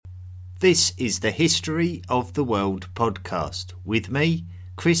This is the History of the World podcast with me,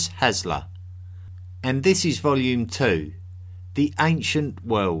 Chris Hasler. And this is Volume 2, The Ancient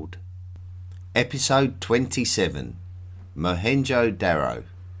World. Episode 27, Mohenjo-daro.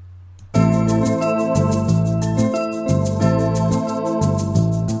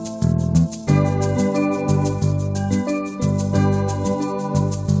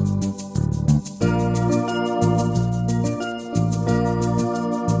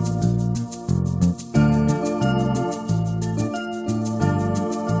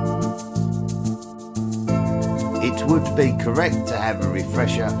 It would be correct to have a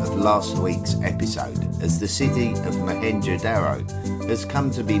refresher of last week's episode, as the city of Mohenjo-daro has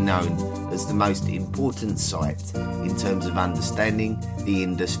come to be known as the most important site in terms of understanding the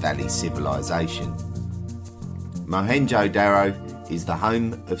Indus Valley civilization. Mohenjo-daro is the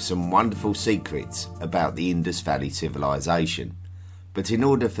home of some wonderful secrets about the Indus Valley civilization, but in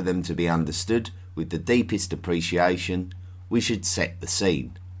order for them to be understood with the deepest appreciation, we should set the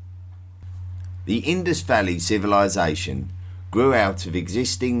scene. The Indus Valley civilization grew out of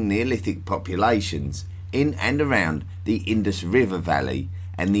existing Neolithic populations in and around the Indus River Valley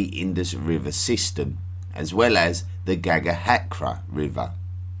and the Indus River system, as well as the Gagahakra River.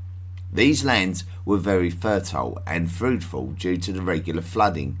 These lands were very fertile and fruitful due to the regular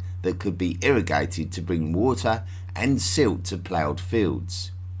flooding that could be irrigated to bring water and silt to ploughed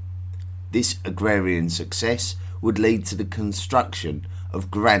fields. This agrarian success would lead to the construction of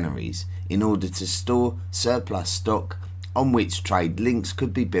granaries in order to store surplus stock on which trade links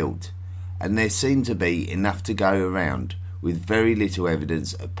could be built, and there seemed to be enough to go around, with very little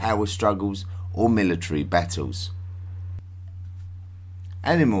evidence of power struggles or military battles.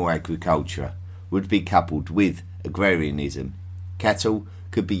 Animal agriculture would be coupled with agrarianism. Cattle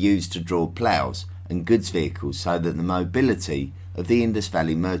could be used to draw ploughs and goods vehicles so that the mobility of the Indus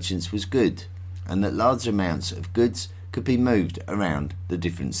Valley merchants was good, and that large amounts of goods could be moved around the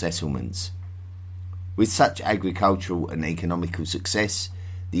different settlements. With such agricultural and economical success,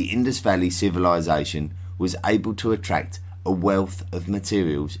 the Indus Valley civilization was able to attract a wealth of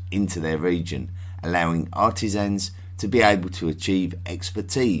materials into their region, allowing artisans to be able to achieve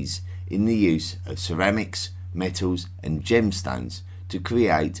expertise in the use of ceramics, metals and gemstones to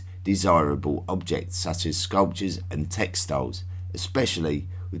create desirable objects such as sculptures and textiles, especially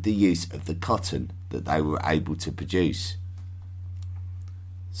with the use of the cotton that they were able to produce.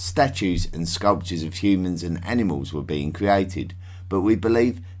 Statues and sculptures of humans and animals were being created, but we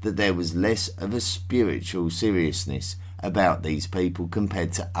believe that there was less of a spiritual seriousness about these people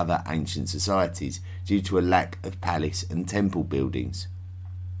compared to other ancient societies due to a lack of palace and temple buildings.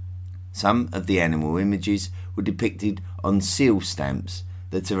 Some of the animal images were depicted on seal stamps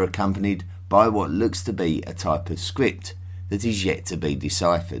that are accompanied by what looks to be a type of script that is yet to be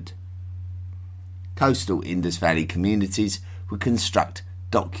deciphered. Coastal Indus Valley communities would construct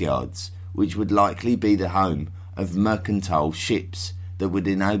dockyards, which would likely be the home of mercantile ships that would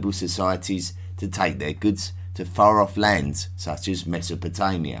enable societies to take their goods to far-off lands such as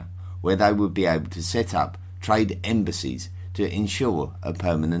Mesopotamia, where they would be able to set up trade embassies to ensure a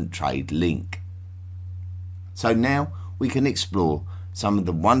permanent trade link. So now we can explore some of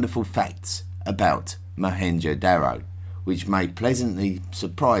the wonderful facts about Mohenjo-daro, which may pleasantly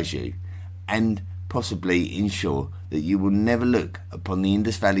surprise you and possibly ensure that you will never look upon the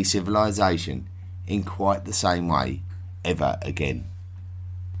Indus Valley civilization in quite the same way ever again.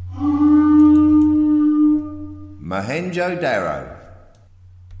 Mohenjo-daro.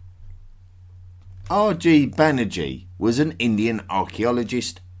 R.G. Banerjee was an Indian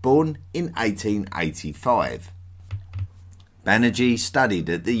archaeologist born in 1885. Banerjee studied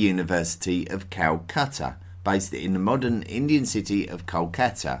at the University of Calcutta, based in the modern Indian city of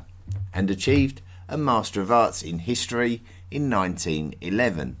Kolkata, and achieved a Master of Arts in History in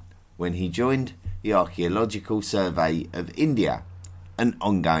 1911, when he joined the Archaeological Survey of India, an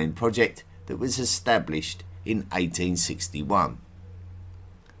ongoing project that was established in 1861.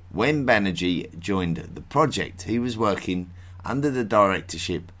 When Banerjee joined the project, he was working under the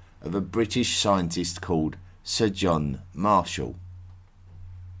directorship of a British scientist called Sir John Marshall.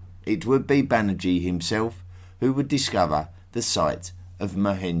 It would be Banerjee himself who would discover the site of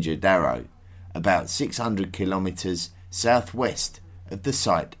Mohenjo-daro, about 600 kilometres southwest of the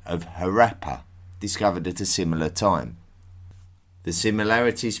site of Harappa, discovered at a similar time. The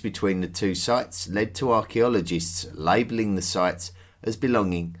similarities between the two sites led to archaeologists labelling the sites as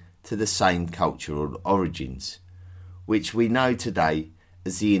belonging to the same cultural origins, which we know today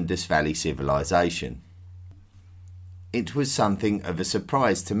as the Indus Valley civilization. It was something of a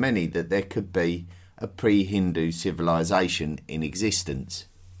surprise to many that there could be a pre-Hindu civilization in existence.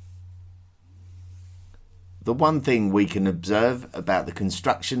 The one thing we can observe about the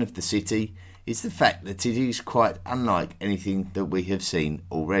construction of the city is the fact that it is quite unlike anything that we have seen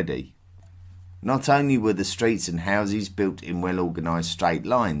already. Not only were the streets and houses built in well-organised straight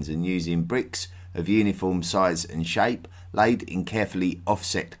lines and using bricks of uniform size and shape laid in carefully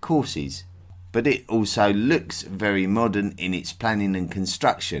offset courses, but it also looks very modern in its planning and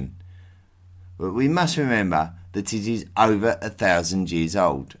construction. But we must remember that it is over 1,000 years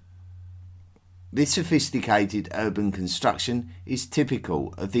old. This sophisticated urban construction is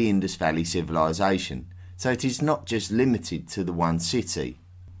typical of the Indus Valley civilization, so it is not just limited to the one city.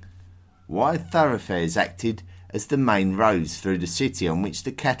 Wide thoroughfares acted as the main roads through the city on which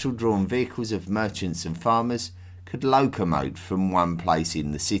the cattle-drawn vehicles of merchants and farmers could locomote from one place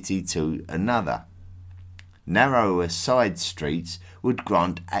in the city to another. Narrower side streets would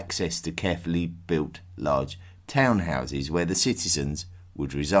grant access to carefully built large townhouses where the citizens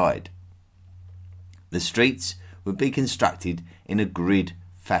would reside. The streets would be constructed in a grid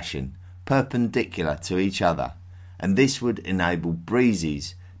fashion, perpendicular to each other, and this would enable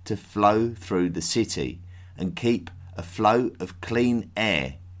breezes to flow through the city and keep a flow of clean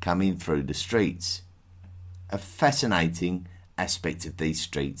air coming through the streets. A fascinating aspect of these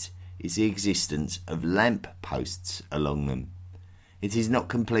streets is the existence of lamp posts along them. It is not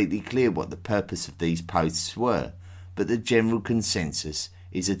completely clear what the purpose of these posts were, but the general consensus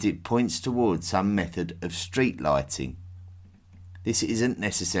is that it points towards some method of street lighting. This isn't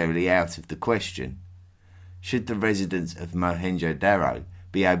necessarily out of the question. Should the residents of Mohenjo-daro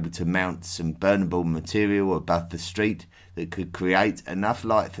be able to mount some burnable material above the street that could create enough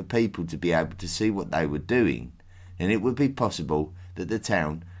light for people to be able to see what they were doing, then it would be possible that the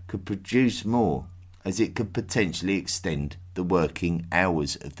town could produce more, as it could potentially extend the working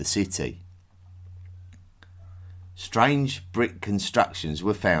hours of the city. Strange brick constructions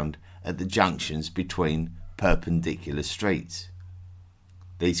were found at the junctions between perpendicular streets.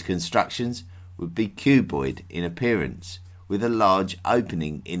 These constructions would be cuboid in appearance, with a large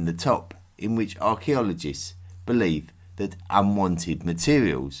opening in the top in which archaeologists believe that unwanted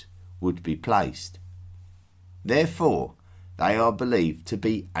materials would be placed. Therefore, they are believed to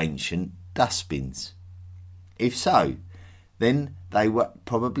be ancient dustbins. If so, then they were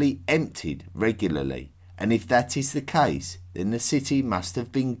probably emptied regularly, and if that is the case, then the city must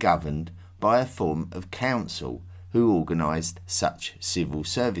have been governed by a form of council who organised such civil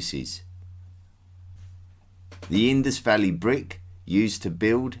services. The Indus Valley brick used to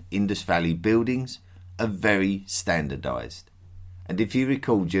build Indus Valley buildings are very standardised, and if you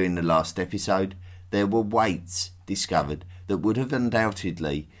recall during the last episode, there were weights discovered that would have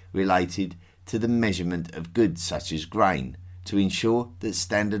undoubtedly related to the measurement of goods such as grain, to ensure that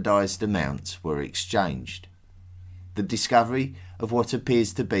standardised amounts were exchanged. The discovery of what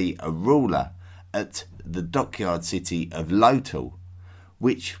appears to be a ruler at the dockyard city of Lotal,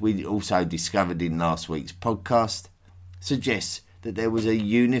 which we also discovered in last week's podcast, suggests that there was a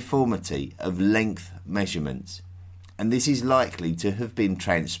uniformity of length measurements, and this is likely to have been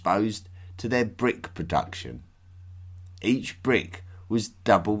transposed to their brick production. Each brick was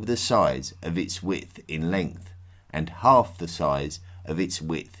double the size of its width in length, and half the size of its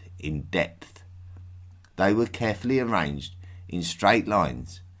width in depth. They were carefully arranged in straight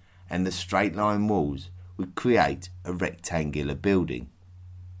lines, and the straight line walls would create a rectangular building.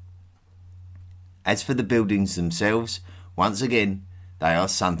 As for the buildings themselves, once again, they are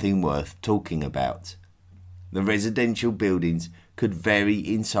something worth talking about. The residential buildings could vary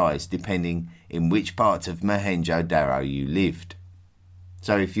in size depending in which part of Mohenjo-daro you lived.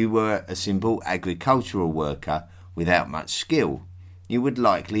 So if you were a simple agricultural worker without much skill, you would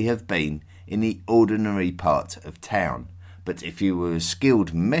likely have been in the ordinary part of town. But if you were a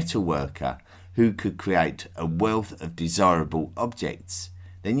skilled metal worker who could create a wealth of desirable objects,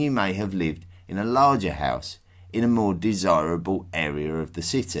 then you may have lived in a larger house in a more desirable area of the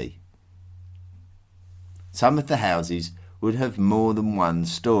city. Some of the houses would have more than one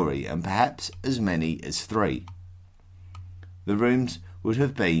story, and perhaps as many as 3. The rooms would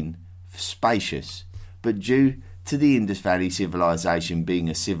have been spacious, but due to the Indus Valley civilization being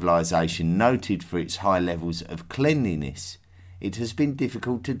a civilization noted for its high levels of cleanliness, it has been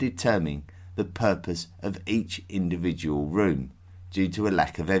difficult to determine the purpose of each individual room due to a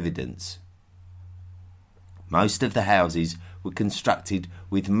lack of evidence. Most of the houses were constructed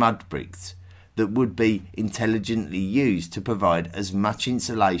with mud bricks that would be intelligently used to provide as much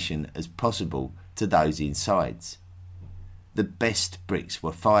insulation as possible to those inside. The best bricks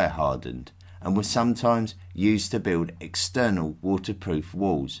were fire hardened and were sometimes used to build external waterproof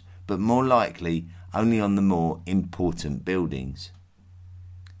walls, but more likely only on the more important buildings.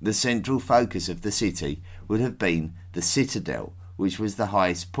 The central focus of the city would have been the citadel, which was the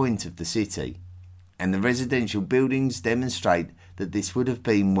highest point of the city, and the residential buildings demonstrate that this would have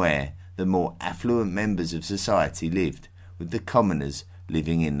been where the more affluent members of society lived, with the commoners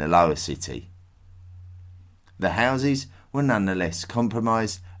living in the lower city. The houses were nonetheless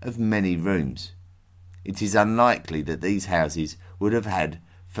comprised of many rooms. It is unlikely that these houses would have had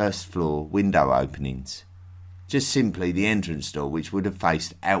first-floor window openings, just simply the entrance door, which would have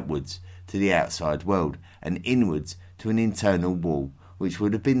faced outwards to the outside world and inwards to an internal wall, which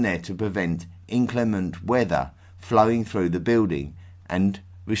would have been there to prevent inclement weather flowing through the building and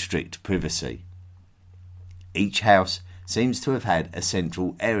restrict privacy. Each house seems to have had a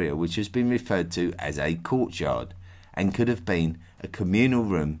central area which has been referred to as a courtyard and could have been a communal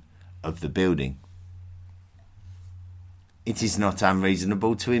room of the building. It is not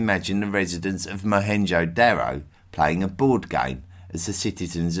unreasonable to imagine the residents of Mohenjo-daro playing a board game, as the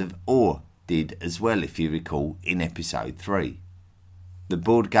citizens of Ur did as well, if you recall, in episode 3. The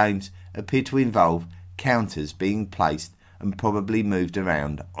board games appear to involve counters being placed and probably moved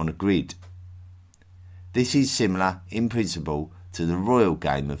around on a grid. This is similar in principle to the royal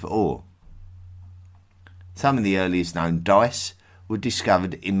game of Ur. Some of the earliest known dice were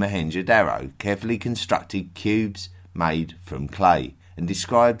discovered in Mohenjo-daro, carefully constructed cubes made from clay, and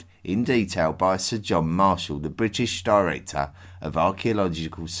described in detail by Sir John Marshall, the British Director of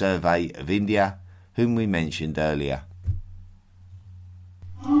Archaeological Survey of India, whom we mentioned earlier.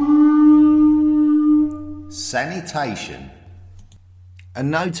 Sanitation. A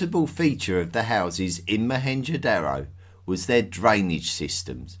notable feature of the houses in Mohenjo-daro was their drainage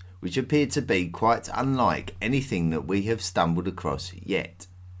systems, which appeared to be quite unlike anything that we have stumbled across yet.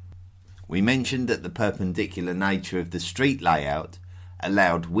 We mentioned that the perpendicular nature of the street layout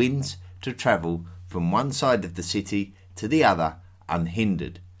allowed winds to travel from one side of the city to the other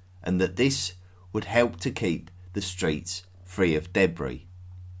unhindered, and that this would help to keep the streets free of debris.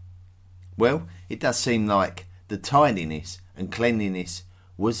 Well, it does seem like the tidiness and cleanliness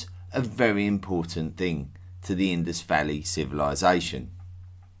was a very important thing to the Indus Valley civilization.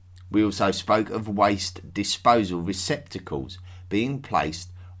 We also spoke of waste disposal receptacles being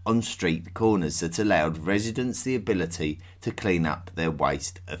placed on street corners that allowed residents the ability to clean up their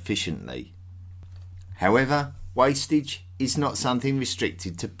waste efficiently. However, wastage is not something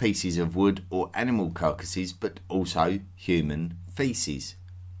restricted to pieces of wood or animal carcasses, but also human feces.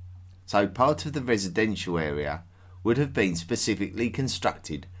 So part of the residential area would have been specifically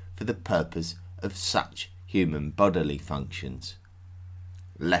constructed for the purpose of such human bodily functions.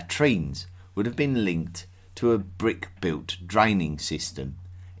 Latrines would have been linked to a brick-built draining system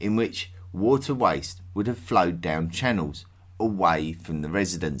in which water waste would have flowed down channels away from the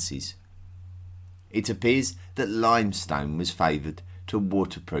residences. It appears that limestone was favoured to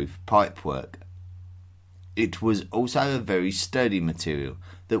waterproof pipework. It was also a very sturdy material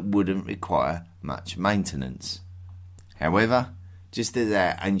that wouldn't require much maintenance. However, just as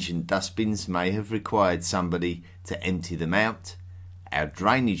our ancient dustbins may have required somebody to empty them out, our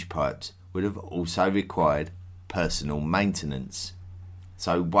drainage pipes would have also required personal maintenance.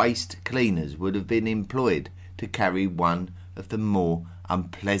 So waste cleaners would have been employed to carry one of the more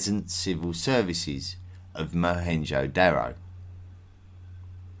unpleasant civil services of Mohenjo-daro.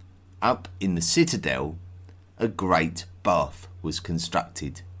 Up in the citadel, a great bath was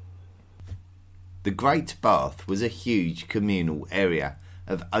constructed. The Great Bath was a huge communal area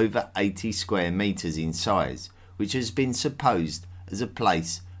of over 80 square metres in size, which has been supposed as a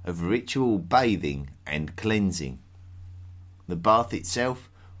place of ritual bathing and cleansing. The bath itself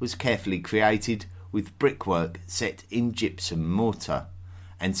was carefully created with brickwork set in gypsum mortar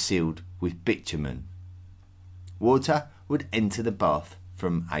and sealed with bitumen. Water would enter the bath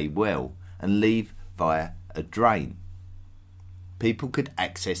from a well and leave via a drain. People could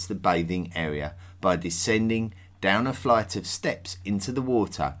access the bathing area by descending down a flight of steps into the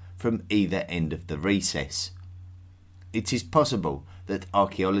water from either end of the recess. It is possible that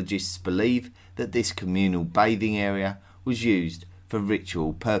archaeologists believe that this communal bathing area was used for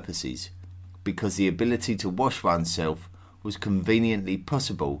ritual purposes, because the ability to wash oneself was conveniently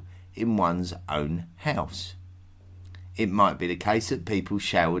possible in one's own house. It might be the case that people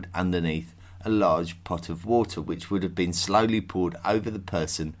showered underneath a large pot of water which would have been slowly poured over the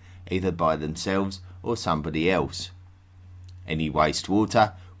person either by themselves or somebody else. Any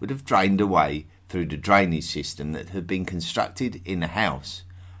wastewater would have drained away through the drainage system that had been constructed in the house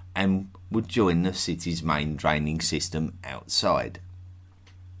and would join the city's main draining system outside.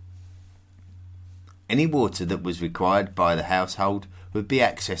 Any water that was required by the household would be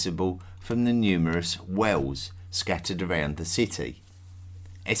accessible from the numerous wells scattered around the city.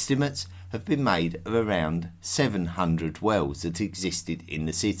 Estimates have been made of around 700 wells that existed in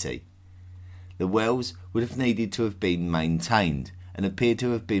the city. The wells would have needed to have been maintained and appear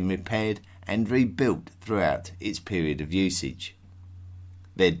to have been repaired and rebuilt throughout its period of usage.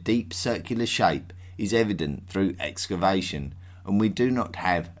 Their deep circular shape is evident through excavation, and we do not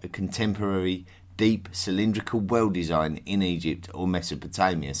have a contemporary deep cylindrical well design in Egypt or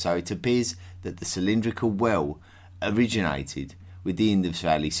Mesopotamia, so it appears that the cylindrical well originated with the Indus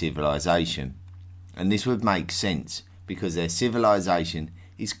Valley civilization, and this would make sense because their civilization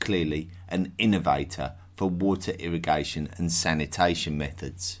is clearly an innovator for water irrigation and sanitation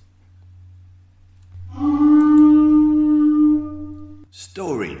methods.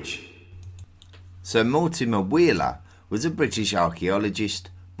 Storage. Sir Mortimer Wheeler was a British archaeologist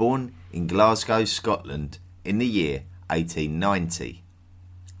born in Glasgow, Scotland in the year 1890.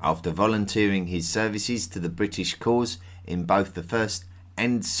 After volunteering his services to the British cause in both the First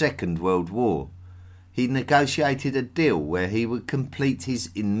and Second World War, he negotiated a deal where he would complete his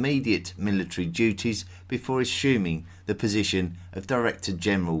immediate military duties before assuming the position of Director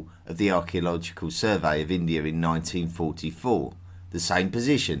General of the Archaeological Survey of India in 1944, the same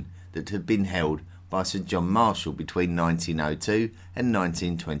position that had been held by Sir John Marshall between 1902 and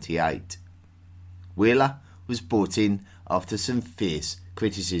 1928. Wheeler was brought in after some fierce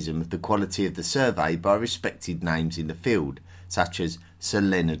criticism of the quality of the survey by respected names in the field, such as Sir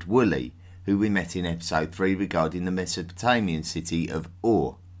Leonard Woolley, who we met in episode 3 regarding the Mesopotamian city of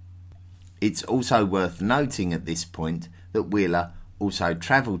Ur. It's also worth noting at this point that Wheeler also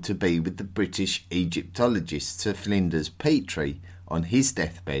travelled to be with the British Egyptologist Sir Flinders Petrie on his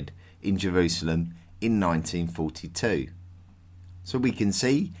deathbed in Jerusalem in 1942. So we can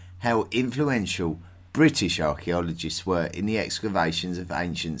see how influential British archaeologists were in the excavations of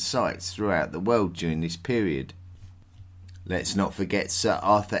ancient sites throughout the world during this period. Let's not forget Sir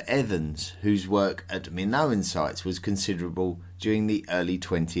Arthur Evans, whose work at Minoan sites was considerable during the early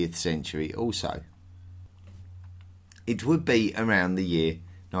 20th century also. It would be around the year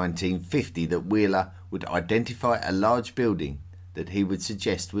 1950 that Wheeler would identify a large building that he would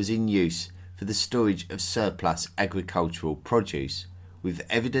suggest was in use for the storage of surplus agricultural produce, with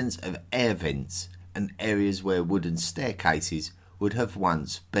evidence of air vents and areas where wooden staircases would have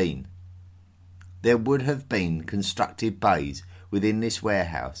once been. There would have been constructed bays within this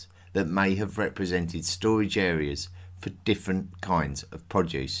warehouse that may have represented storage areas for different kinds of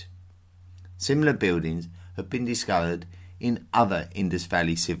produce. Similar buildings have been discovered in other Indus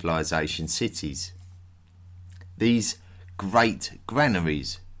Valley civilization cities. These great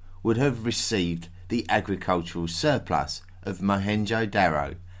granaries would have received the agricultural surplus of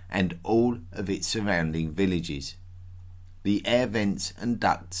Mohenjo-daro and all of its surrounding villages. The air vents and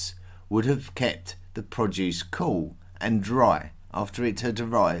ducts would have kept the produce cool and dry after it had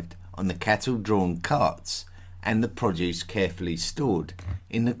arrived on the cattle-drawn carts and the produce carefully stored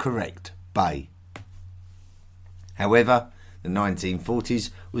in the correct bay. However, the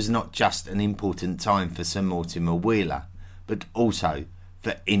 1940s was not just an important time for Sir Mortimer Wheeler, but also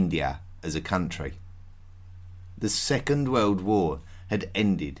for India as a country. The Second World War had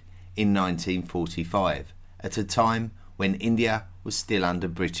ended in 1945, at a time when India was still under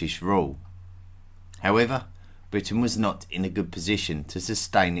British rule. However, Britain was not in a good position to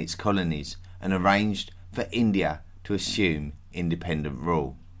sustain its colonies and arranged for India to assume independent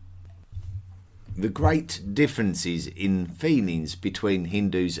rule. The great differences in feelings between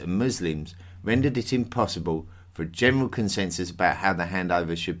Hindus and Muslims rendered it impossible for a general consensus about how the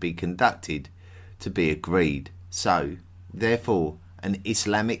handover should be conducted to be agreed. So, therefore, an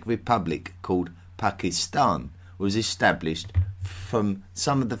Islamic republic called Pakistan was established from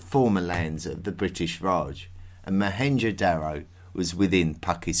some of the former lands of the British Raj, and Mohenjo-daro was within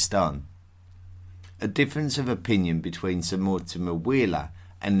Pakistan. A difference of opinion between Sir Mortimer Wheeler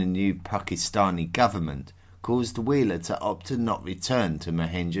and the new Pakistani government caused Wheeler to opt to not return to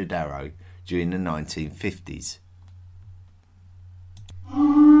Mohenjo-daro during the 1950s.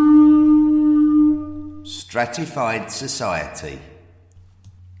 Stratified society.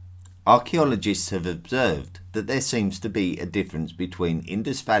 Archaeologists have observed that there seems to be a difference between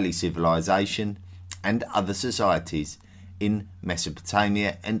Indus Valley civilization and other societies in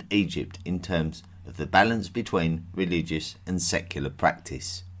Mesopotamia and Egypt in terms of the balance between religious and secular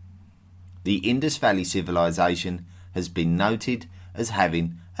practice. The Indus Valley civilization has been noted as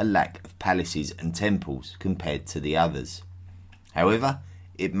having a lack of palaces and temples compared to the others. However,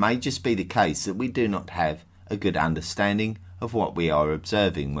 it may just be the case that we do not have a good understanding of what we are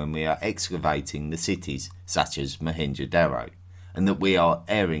observing when we are excavating the cities such as Mohenjo-daro, and that we are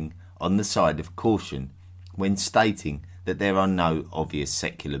erring on the side of caution when stating that there are no obvious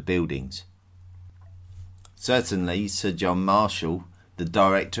secular buildings. Certainly, Sir John Marshall, the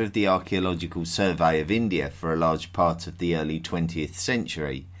director of the Archaeological Survey of India for a large part of the early 20th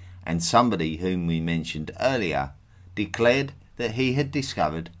century, and somebody whom we mentioned earlier, declared that he had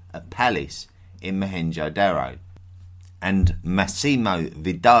discovered a palace in Mohenjo-daro, and Massimo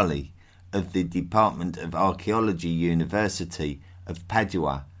Vidali of the Department of Archaeology University of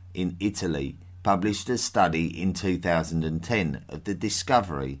Padua in Italy published a study in 2010 of the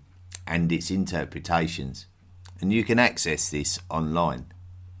discovery and its interpretations, and you can access this online.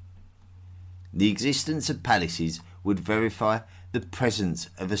 The existence of palaces would verify the presence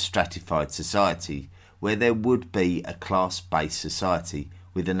of a stratified society where there would be a class-based society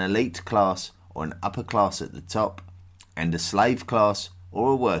with an elite class or an upper class at the top and a slave class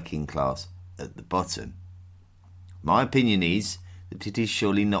or a working class at the bottom. My opinion is that it is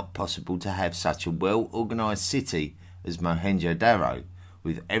surely not possible to have such a well-organised city as Mohenjo-daro,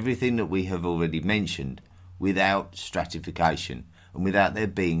 with everything that we have already mentioned, without stratification and without there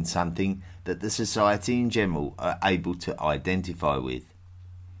being something that the society in general are able to identify with.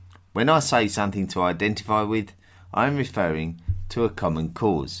 When I say something to identify with, I am referring to a common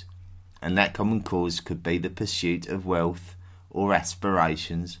cause, and that common cause could be the pursuit of wealth or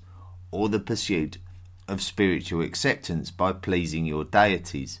aspirations, or the pursuit of spiritual acceptance by pleasing your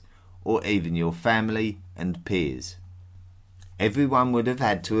deities, or even your family and peers. Everyone would have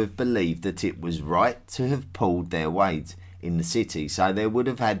had to have believed that it was right to have pulled their weight in the city, so there would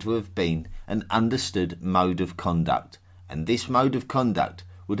have had to have been an understood mode of conduct, and this mode of conduct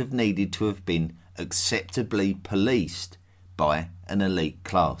would have needed to have been acceptably policed by an elite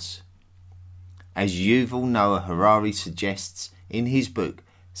class. As Yuval Noah Harari suggests in his book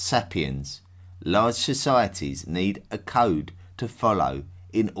Sapiens, large societies need a code to follow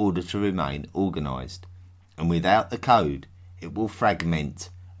in order to remain organised, and without the code it will fragment,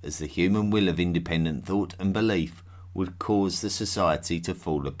 as the human will of independent thought and belief would cause the society to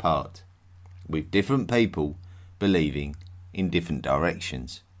fall apart, with different people believing in different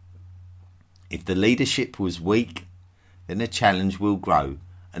directions. If the leadership was weak, then a challenge will grow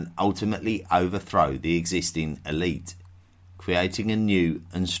and ultimately overthrow the existing elite, creating a new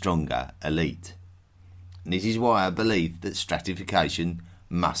and stronger elite. And this is why I believe that stratification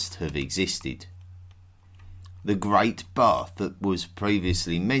must have existed. The Great Bath that was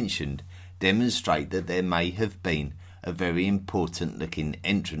previously mentioned demonstrate that there may have been a very important looking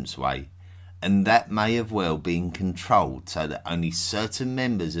entranceway, and that may have well been controlled so that only certain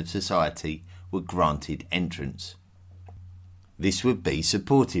members of society were granted entrance. This would be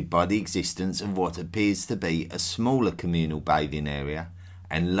supported by the existence of what appears to be a smaller communal bathing area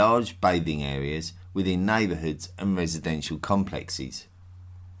and large bathing areas within neighbourhoods and residential complexes.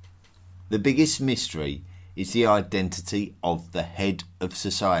 The biggest mystery is the identity of the head of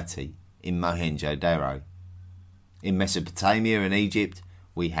society in Mohenjo-daro. In Mesopotamia and Egypt,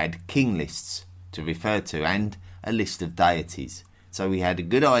 we had king lists to refer to and a list of deities, so we had a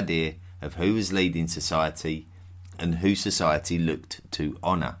good idea of who was leading society and who society looked to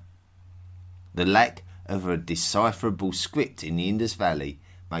honour. The lack of a decipherable script in the Indus Valley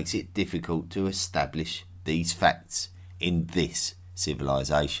makes it difficult to establish these facts in this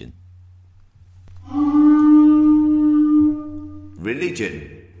civilization.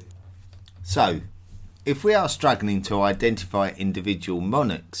 Religion. So, if we are struggling to identify individual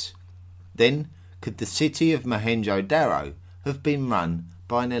monarchs, then could the city of Mohenjo-daro have been run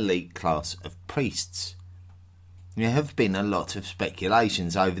by an elite class of priests? There have been a lot of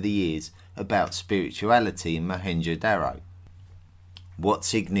speculations over the years about spirituality in Mohenjo-daro. What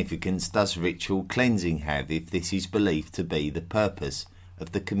significance does ritual cleansing have if this is believed to be the purpose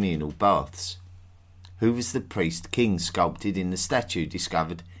of the communal baths? Who was the priest king sculpted in the statue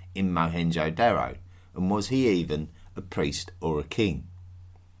discovered in Mohenjo-daro, and was he even a priest or a king?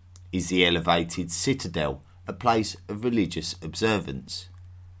 Is the elevated citadel a place of religious observance?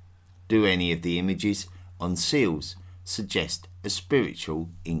 Do any of the images on seals suggest a spiritual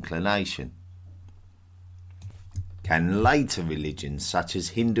inclination? Can later religions such as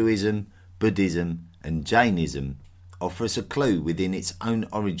Hinduism, Buddhism and Jainism offer us a clue within its own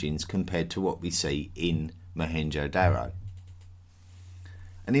origins compared to what we see in Mohenjo-daro?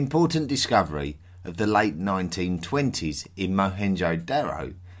 An important discovery of the late 1920s in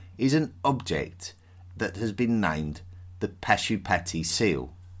Mohenjo-daro is an object that has been named the Pashupati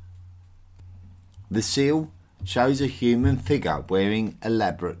seal. The seal shows a human figure wearing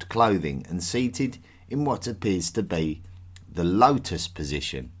elaborate clothing and seated in what appears to be the lotus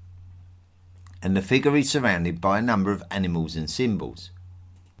position, and the figure is surrounded by a number of animals and symbols.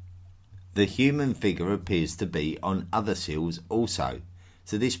 The human figure appears to be on other seals also,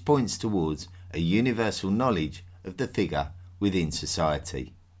 so this points towards a universal knowledge of the figure within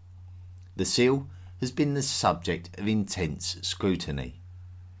society. The seal has been the subject of intense scrutiny.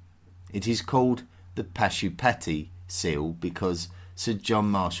 It is called the Pashupati seal because Sir John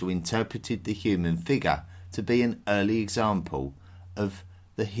Marshall interpreted the human figure to be an early example of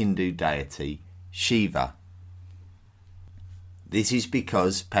the Hindu deity Shiva. This is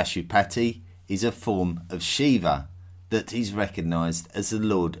because Pashupati is a form of Shiva that is recognised as the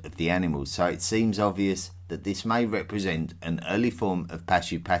lord of the animals, so it seems obvious that this may represent an early form of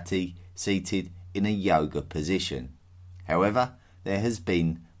Pashupati seated in a yoga position. However, there has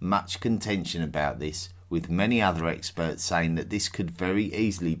been much contention about this, with many other experts saying that this could very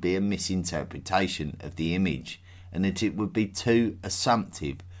easily be a misinterpretation of the image, and that it would be too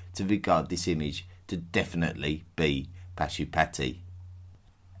assumptive to regard this image to definitely be Pashupati.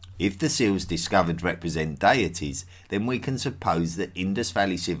 If the seals discovered represent deities, then we can suppose that Indus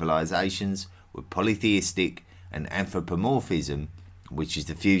Valley civilizations were polytheistic, and anthropomorphism, which is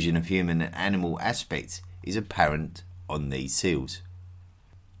the fusion of human and animal aspects, is apparent on these seals.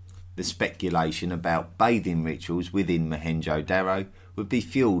 The speculation about bathing rituals within Mohenjo-daro would be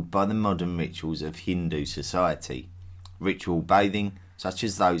fueled by the modern rituals of Hindu society. Ritual bathing, such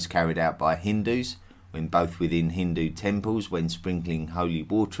as those carried out by Hindus, when both within Hindu temples when sprinkling holy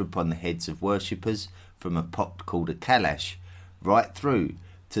water upon the heads of worshippers from a pot called a kalash, right through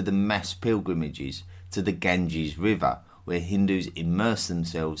to the mass pilgrimages to the Ganges River, where Hindus immerse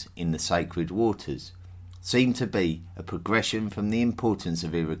themselves in the sacred waters, seem to be a progression from the importance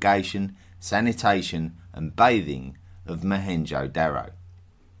of irrigation, sanitation and bathing of Mohenjo-daro.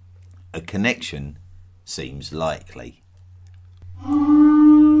 A connection seems likely.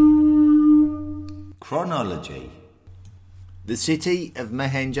 Chronology. The city of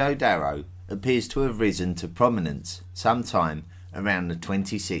Mohenjo-daro appears to have risen to prominence sometime around the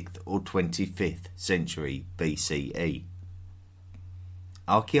 26th or 25th century BCE.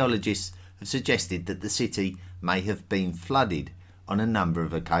 Archaeologists have suggested that the city may have been flooded on a number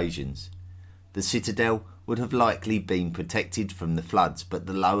of occasions. The citadel would have likely been protected from the floods, but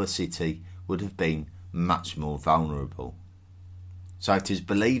the lower city would have been much more vulnerable. So it is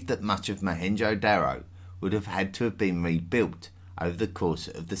believed that much of Mohenjo-daro would have had to have been rebuilt over the course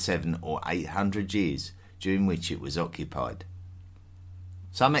of the 700 or 800 years during which it was occupied.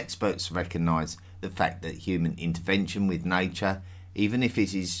 Some experts recognise the fact that human intervention with nature, even if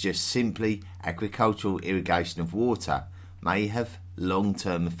it is just simply agricultural irrigation of water, may have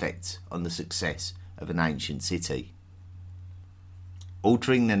long-term effects on the success of an ancient city.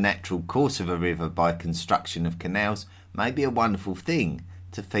 Altering the natural course of a river by construction of canals may be a wonderful thing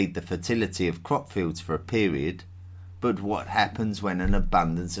to feed the fertility of crop fields for a period, but what happens when an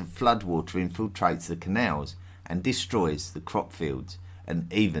abundance of floodwater infiltrates the canals and destroys the crop fields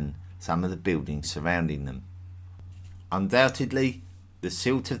and even some of the buildings surrounding them? Undoubtedly, the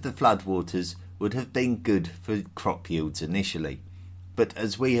silt of the floodwaters would have been good for crop yields initially, but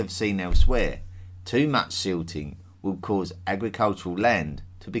as we have seen elsewhere, too much silting will cause agricultural land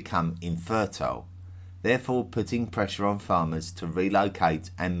to become infertile, therefore putting pressure on farmers to relocate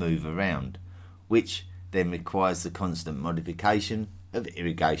and move around, which then requires the constant modification of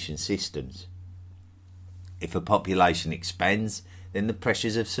irrigation systems. If a population expands, then the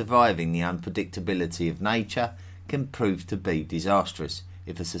pressures of surviving the unpredictability of nature can prove to be disastrous.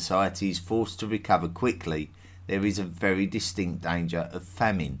 If a society is forced to recover quickly, there is a very distinct danger of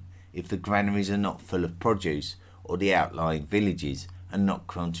famine if the granaries are not full of produce or the outlying villages are not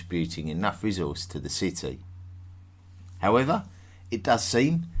contributing enough resource to the city. However, it does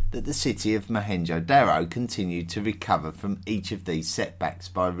seem that the city of Mohenjo-daro continued to recover from each of these setbacks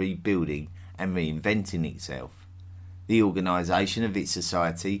by rebuilding and reinventing itself. The organisation of its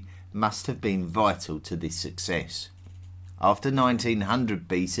society must have been vital to this success. After 1900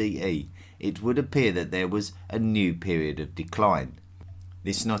 BCE, it would appear that there was a new period of decline.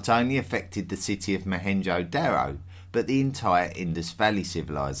 This not only affected the city of Mohenjo-daro, but the entire Indus Valley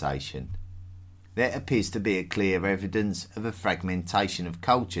civilization. There appears to be a clear evidence of a fragmentation of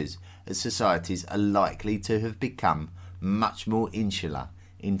cultures, as societies are likely to have become much more insular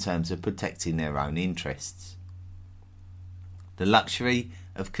in terms of protecting their own interests. The luxury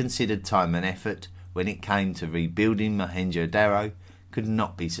of considered time and effort when it came to rebuilding Mohenjo-daro could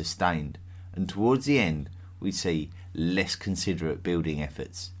not be sustained, and towards the end we see less considerate building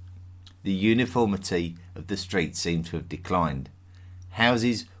efforts. The uniformity of the streets seemed to have declined.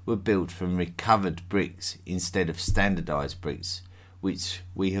 Houses were built from recovered bricks instead of standardised bricks, which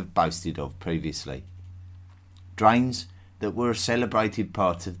we have boasted of previously. Drains that were a celebrated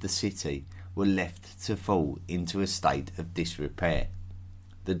part of the city were left to fall into a state of disrepair.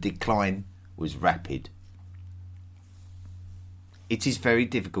 The decline was rapid. It is very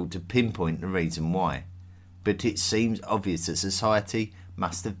difficult to pinpoint the reason why, but it seems obvious that society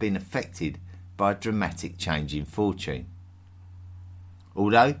must have been affected by a dramatic change in fortune.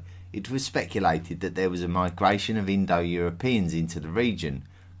 Although it was speculated that there was a migration of Indo-Europeans into the region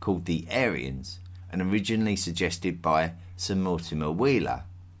called the Aryans, and originally suggested by Sir Mortimer Wheeler,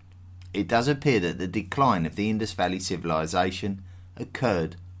 it does appear that the decline of the Indus Valley civilization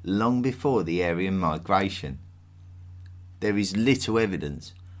occurred long before the Aryan migration. There is little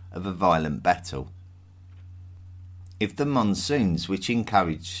evidence of a violent battle. If the monsoons which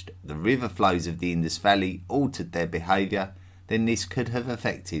encouraged the river flows of the Indus Valley altered their behaviour, then this could have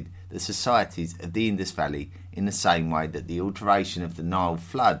affected the societies of the Indus Valley in the same way that the alteration of the Nile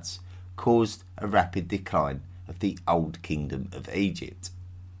floods caused a rapid decline of the Old Kingdom of Egypt.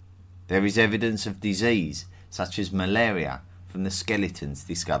 There is evidence of disease such as malaria from the skeletons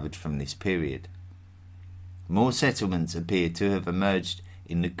discovered from this period. More settlements appear to have emerged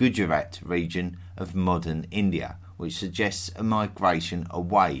in the Gujarat region of modern India, which suggests a migration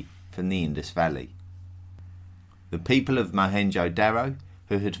away from the Indus Valley. The people of Mohenjo-daro,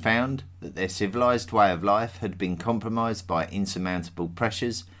 who had found that their civilized way of life had been compromised by insurmountable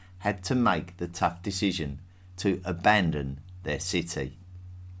pressures, had to make the tough decision to abandon their city.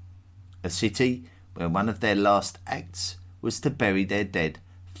 A city where one of their last acts was to bury their dead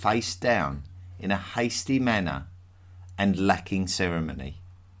face down in a hasty manner and lacking ceremony.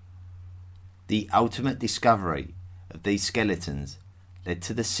 The ultimate discovery of these skeletons led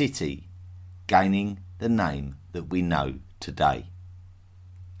to the city gaining the name that we know today.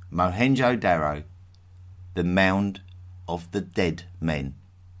 Mohenjo-daro, the Mound of the Dead Men.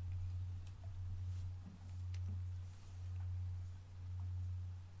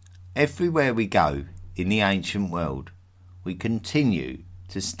 Everywhere we go in the ancient world, we continue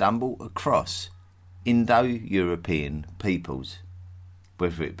to stumble across Indo-European peoples,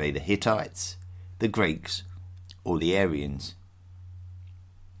 whether it be the Hittites, the Greeks, or the Aryans.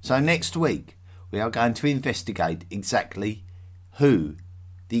 So next week, we are going to investigate exactly who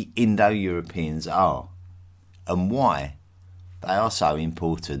the Indo-Europeans are and why they are so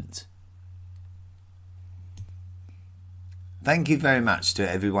important. Thank you very much to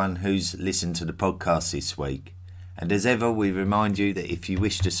everyone who's listened to the podcast this week. And as ever, we remind you that if you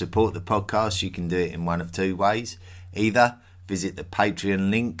wish to support the podcast, you can do it in one of two ways. Either visit the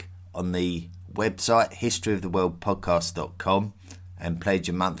Patreon link on the website historyoftheworldpodcast.com and pledge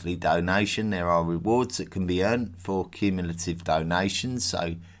a monthly donation. There are rewards that can be earned for cumulative donations,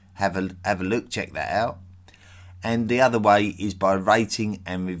 so have a look, check that out. And the other way is by rating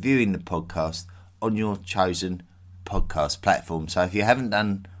and reviewing the podcast on your chosen podcast platform. So if you haven't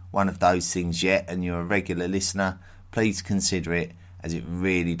done one of those things yet and you're a regular listener, please consider it, as it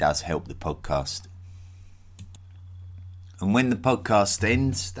really does help the podcast. And when the podcast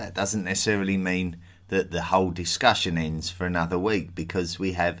ends, that doesn't necessarily mean that the whole discussion ends for another week, because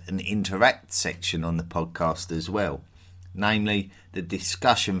we have an interact section on the podcast as well. Namely, the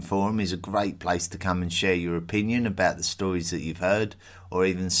discussion forum is a great place to come and share your opinion about the stories that you've heard, or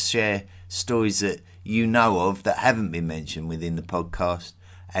even share stories that you know of that haven't been mentioned within the podcast.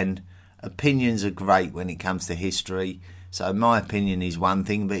 And opinions are great when it comes to history. So my opinion is one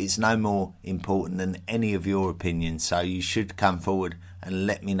thing, but it's no more important than any of your opinions. So you should come forward and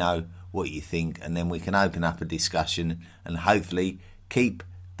let me know what you think, and then we can open up a discussion and hopefully keep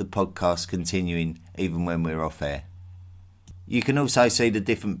the podcast continuing even when we're off air. You can also see the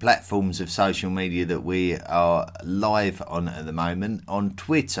different platforms of social media that we are live on at the moment. On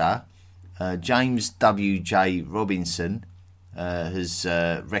Twitter, James W.J. Robinson has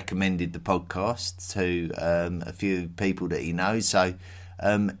recommended the podcast to a few people that he knows. So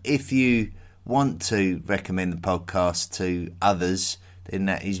if you want to recommend the podcast to others, then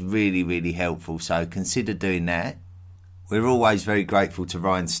that is really, really helpful. So consider doing that. We're always very grateful to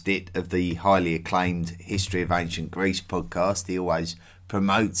Ryan Stitt of the highly acclaimed History of Ancient Greece podcast. He always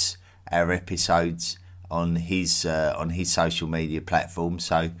promotes our episodes on his social media platform.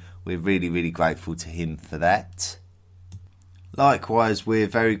 So we're really, really grateful to him for that. Likewise, we're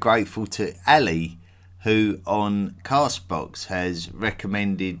very grateful to Ali, who on Castbox has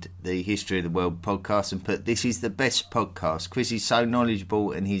recommended the History of the World podcast and put, "This is the best podcast. Chris is so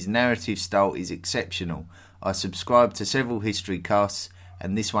knowledgeable and his narrative style is exceptional. I subscribe to several history casts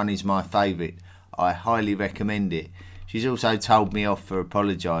and this one is my favourite. I highly recommend it." She's also told me off for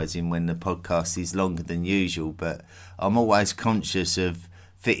apologising when the podcast is longer than usual, but I'm always conscious of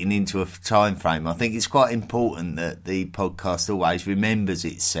fitting into a time frame. I think it's quite important that the podcast always remembers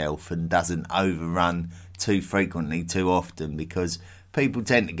itself and doesn't overrun too frequently, too often, because people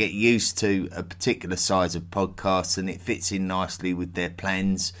tend to get used to a particular size of podcasts and it fits in nicely with their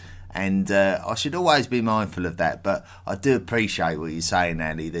plans. And I should always be mindful of that. But I do appreciate what you're saying,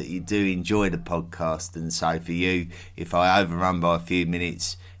 Ali, that you do enjoy the podcast. And so for you, if I overrun by a few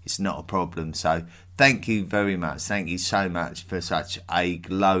minutes, it's not a problem. So thank you very much. Thank you so much for such a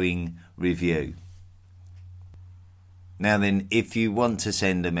glowing review. Now then, if you want to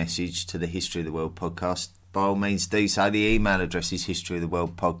send a message to the History of the World podcast, by all means do so. The email address is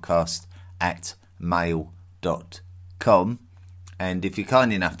historyoftheworldpodcast@mail.com. And if you're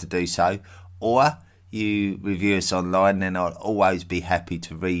kind enough to do so, or you review us online, then I'll always be happy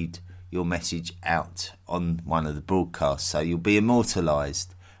to read your message out on one of the broadcasts. So you'll be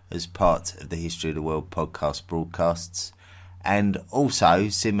immortalised as part of the History of the World podcast broadcasts. And also,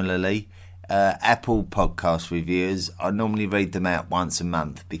 similarly, Apple podcast reviewers, I normally read them out once a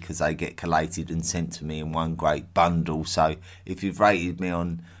month because they get collated and sent to me in one great bundle. So if you've rated me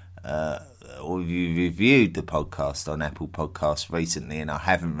on... or if you reviewed the podcast on Apple Podcasts recently and I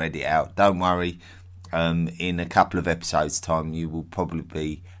haven't read it out, don't worry. In a couple of episodes' time, you will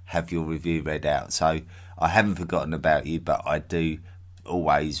probably have your review read out. So I haven't forgotten about you, but I do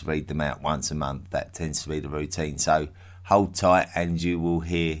always read them out once a month. That tends to be the routine. So hold tight and you will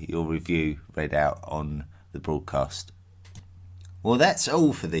hear your review read out on the broadcast. Well, that's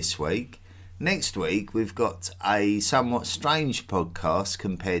all for this week. Next week, we've got a somewhat strange podcast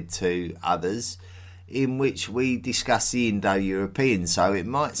compared to others in which we discuss the Indo-Europeans. So it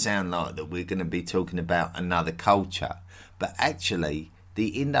might sound like that we're going to be talking about another culture, but actually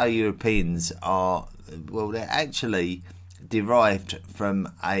the Indo-Europeans are, well, they're actually derived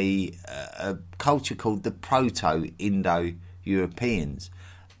from a culture called the Proto-Indo-Europeans.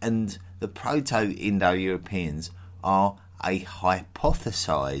 And the Proto-Indo-Europeans are a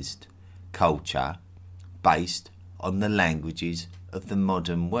hypothesized culture based on the languages of the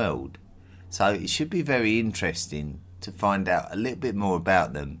modern world. So it should be very interesting to find out a little bit more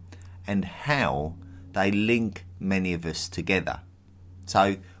about them and how they link many of us together.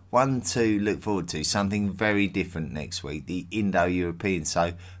 So one to look forward to, something very different next week, the Indo-Europeans.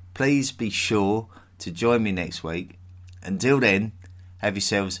 So please be sure to join me next week. Until then, have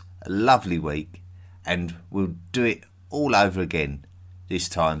yourselves a lovely week and we'll do it all over again this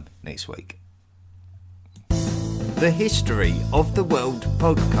time next week. The History of the World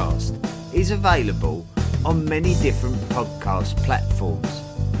podcast is available on many different podcast platforms.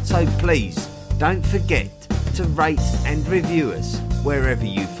 So please don't forget to rate and review us wherever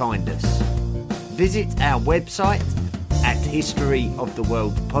you find us. Visit our website at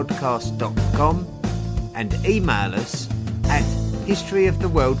historyoftheworldpodcast.com and email us at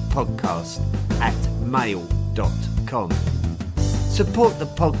historyoftheworldpodcast@mail.com. Support the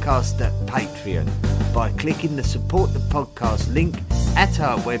podcast at Patreon by clicking the Support the Podcast link at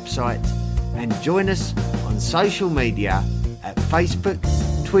our website and join us on social media at Facebook,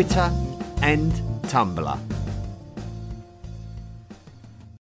 Twitter and Tumblr.